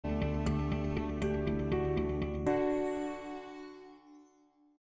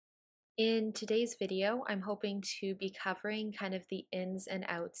In today's video, I'm hoping to be covering kind of the ins and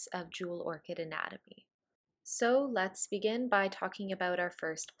outs of jewel orchid anatomy. So let's begin by talking about our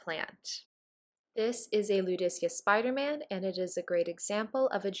first plant. This is a Ludisia spiderman, and it is a great example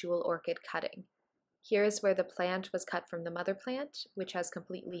of a jewel orchid cutting. Here is where the plant was cut from the mother plant, which has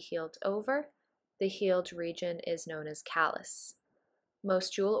completely healed over. The healed region is known as callus.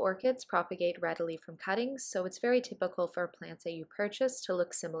 Most jewel orchids propagate readily from cuttings, so it's very typical for plants that you purchase to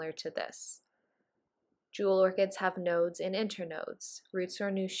look similar to this. Jewel orchids have nodes and internodes. Roots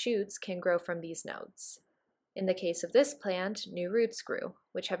or new shoots can grow from these nodes. In the case of this plant, new roots grew,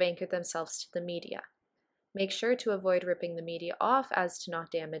 which have anchored themselves to the media. Make sure to avoid ripping the media off as to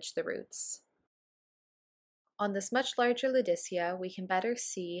not damage the roots. On this much larger Ludisia, we can better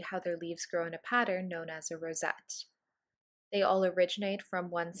see how their leaves grow in a pattern known as a rosette. They all originate from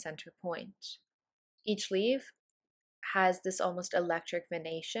one center point. Each leaf has this almost electric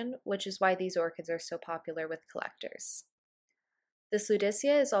venation, which is why these orchids are so popular with collectors. This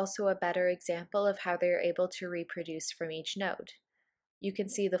Ludisia is also a better example of how they are able to reproduce from each node. You can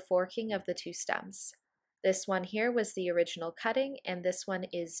see the forking of the two stems. This one here was the original cutting, and this one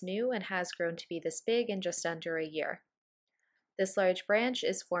is new and has grown to be this big in just under a year. This large branch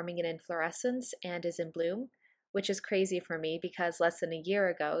is forming an inflorescence and is in bloom, which is crazy for me because less than a year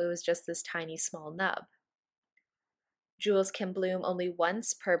ago it was just this tiny small nub. Jewels can bloom only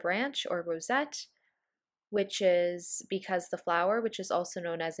once per branch or rosette, which is because the flower, which is also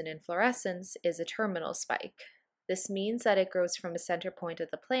known as an inflorescence, is a terminal spike. This means that it grows from a center point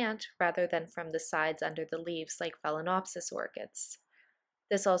of the plant rather than from the sides under the leaves like Phalaenopsis orchids.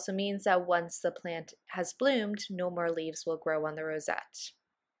 This also means that once the plant has bloomed, no more leaves will grow on the rosette.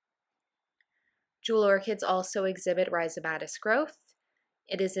 Jewel orchids also exhibit rhizomatous growth.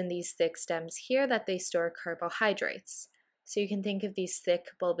 It is in these thick stems here that they store carbohydrates. So you can think of these thick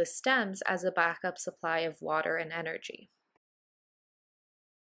bulbous stems as a backup supply of water and energy.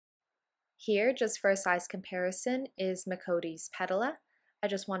 Here, just for a size comparison, is Macotes petala. I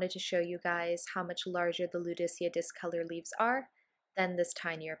just wanted to show you guys how much larger the Ludisia discolor leaves are than this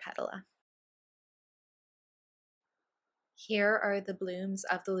tinier petala. Here are the blooms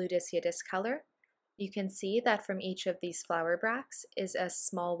of the Ludisia discolor. You can see that from each of these flower bracts is a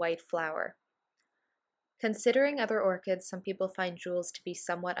small white flower. Considering other orchids, some people find jewels to be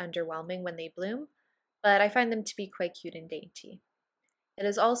somewhat underwhelming when they bloom, but I find them to be quite cute and dainty. It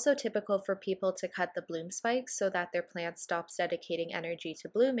is also typical for people to cut the bloom spikes so that their plant stops dedicating energy to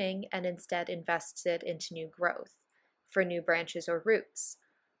blooming and instead invests it into new growth, for new branches or roots.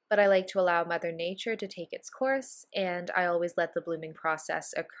 But I like to allow Mother Nature to take its course, and I always let the blooming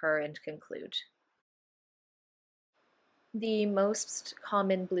process occur and conclude. The most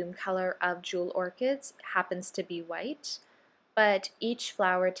common bloom color of jewel orchids happens to be white, but each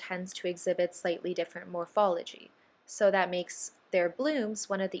flower tends to exhibit slightly different morphology, so that makes their blooms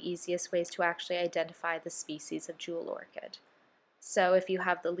one of the easiest ways to actually identify the species of jewel orchid. So if you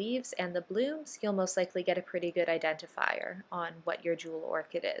have the leaves and the blooms, you'll most likely get a pretty good identifier on what your jewel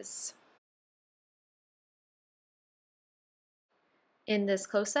orchid is. In this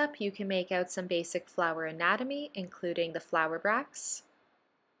close-up, you can make out some basic flower anatomy, including the flower bracts,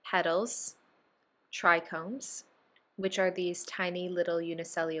 petals, trichomes, which are these tiny little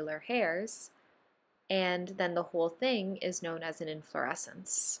unicellular hairs, and then the whole thing is known as an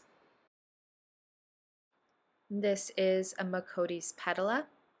inflorescence. This is a Macotes petala.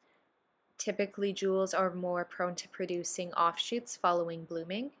 Typically, jewels are more prone to producing offshoots following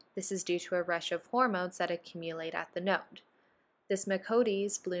blooming. This is due to a rush of hormones that accumulate at the node. This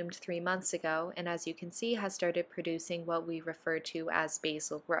Macotes bloomed 3 months ago, and as you can see, has started producing what we refer to as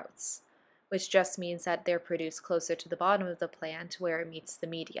basal growths, which just means that they're produced closer to the bottom of the plant where it meets the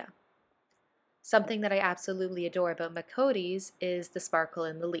media. Something that I absolutely adore about Macotes is the sparkle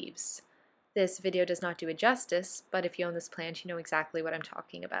in the leaves. This video does not do it justice, but if you own this plant, you know exactly what I'm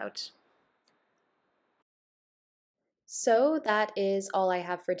talking about. So that is all I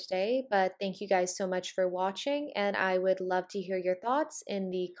have for today, but thank you guys so much for watching, and I would love to hear your thoughts in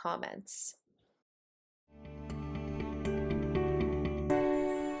the comments.